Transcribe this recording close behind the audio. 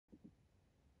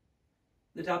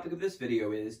The topic of this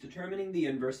video is determining the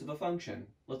inverse of a function.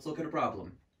 Let's look at a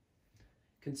problem.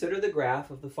 Consider the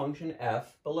graph of the function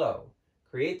f below.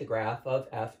 Create the graph of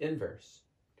f inverse.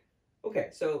 Okay,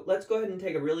 so let's go ahead and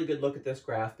take a really good look at this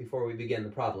graph before we begin the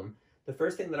problem. The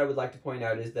first thing that I would like to point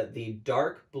out is that the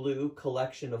dark blue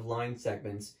collection of line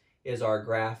segments is our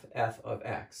graph f of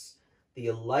x.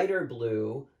 The lighter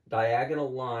blue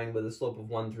diagonal line with a slope of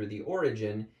 1 through the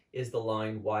origin is the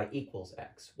line y equals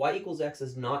x. Y equals x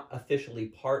is not officially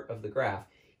part of the graph.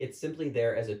 It's simply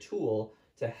there as a tool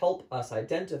to help us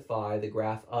identify the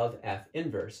graph of f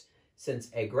inverse, since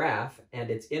a graph and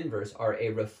its inverse are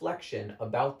a reflection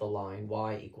about the line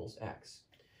y equals x.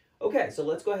 Okay, so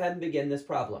let's go ahead and begin this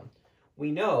problem.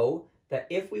 We know that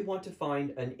if we want to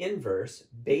find an inverse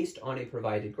based on a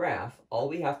provided graph, all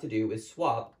we have to do is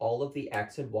swap all of the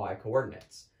x and y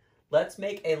coordinates. Let's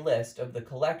make a list of the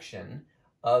collection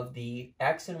of the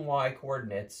x and y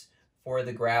coordinates for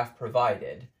the graph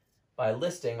provided by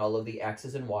listing all of the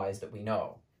x's and y's that we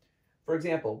know. For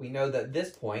example, we know that this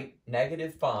point,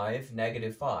 -5,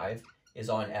 -5, is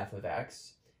on f of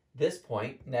x. This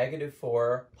point,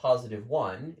 -4,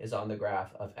 +1, is on the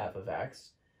graph of f of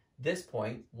x. This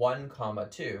point, 1,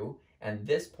 2, and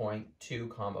this point,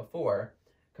 2, 4,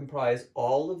 comprise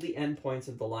all of the endpoints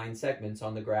of the line segments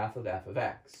on the graph of f of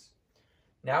x.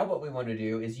 Now what we want to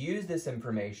do is use this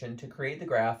information to create the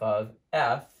graph of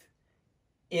f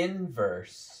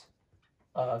inverse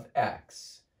of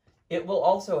x. It will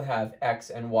also have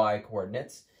x and y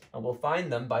coordinates, and we'll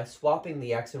find them by swapping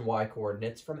the x and y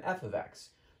coordinates from f of x.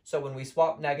 So when we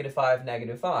swap -5,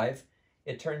 -5,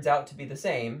 it turns out to be the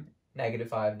same,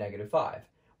 -5, -5.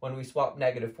 When we swap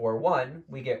 -4, 1,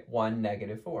 we get 1,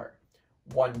 -4.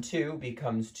 1, 2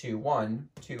 becomes 2, 1.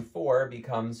 2, 4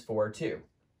 becomes 4, 2.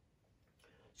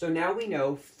 So now we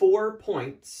know 4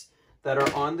 points that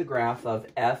are on the graph of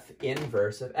f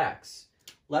inverse of x.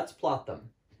 Let's plot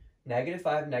them.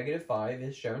 -5, -5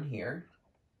 is shown here.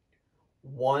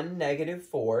 1,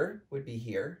 -4 would be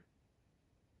here.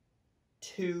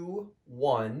 2,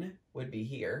 1 would be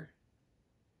here.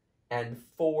 And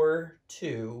 4,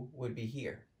 2 would be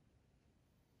here.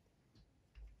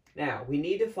 Now, we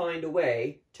need to find a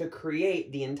way to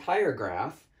create the entire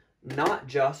graph, not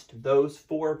just those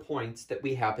 4 points that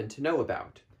we happen to know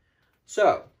about.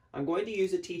 So, I'm going to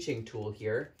use a teaching tool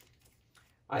here.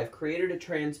 I've created a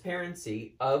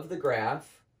transparency of the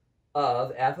graph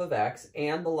of f of x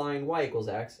and the line y equals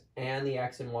x and the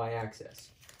x and y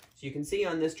axis. So you can see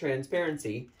on this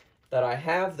transparency that I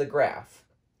have the graph.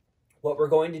 What we're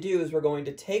going to do is we're going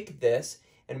to take this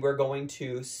and we're going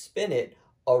to spin it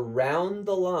around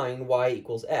the line y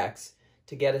equals x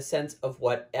to get a sense of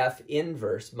what f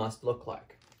inverse must look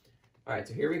like. All right,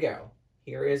 so here we go.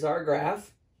 Here is our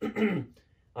graph. I'm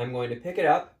going to pick it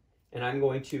up and I'm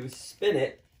going to spin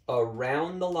it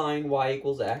around the line y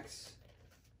equals x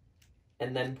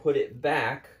and then put it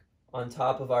back on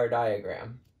top of our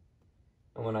diagram.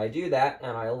 And when I do that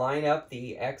and I line up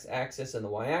the x-axis and the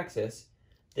y-axis,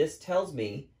 this tells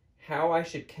me how I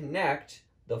should connect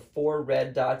the 4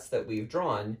 red dots that we've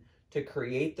drawn to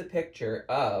create the picture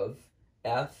of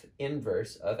f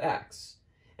inverse of x.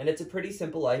 And it's a pretty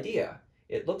simple idea.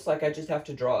 It looks like I just have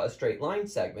to draw a straight line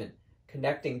segment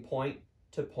connecting point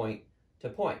to point to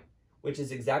point, which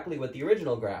is exactly what the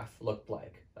original graph looked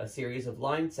like, a series of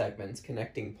line segments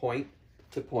connecting point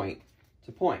to point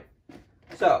to point.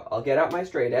 So I'll get out my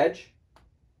straight edge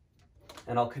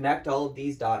and I'll connect all of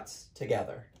these dots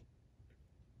together.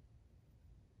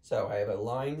 So I have a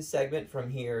line segment from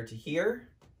here to here.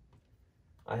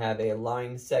 I have a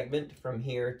line segment from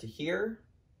here to here.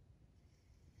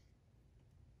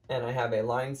 And I have a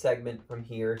line segment from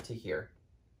here to here.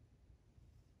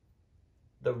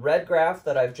 The red graph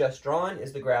that I've just drawn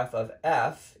is the graph of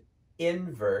f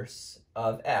inverse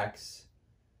of x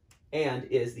and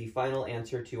is the final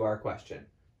answer to our question.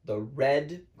 The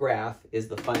red graph is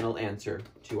the final answer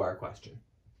to our question.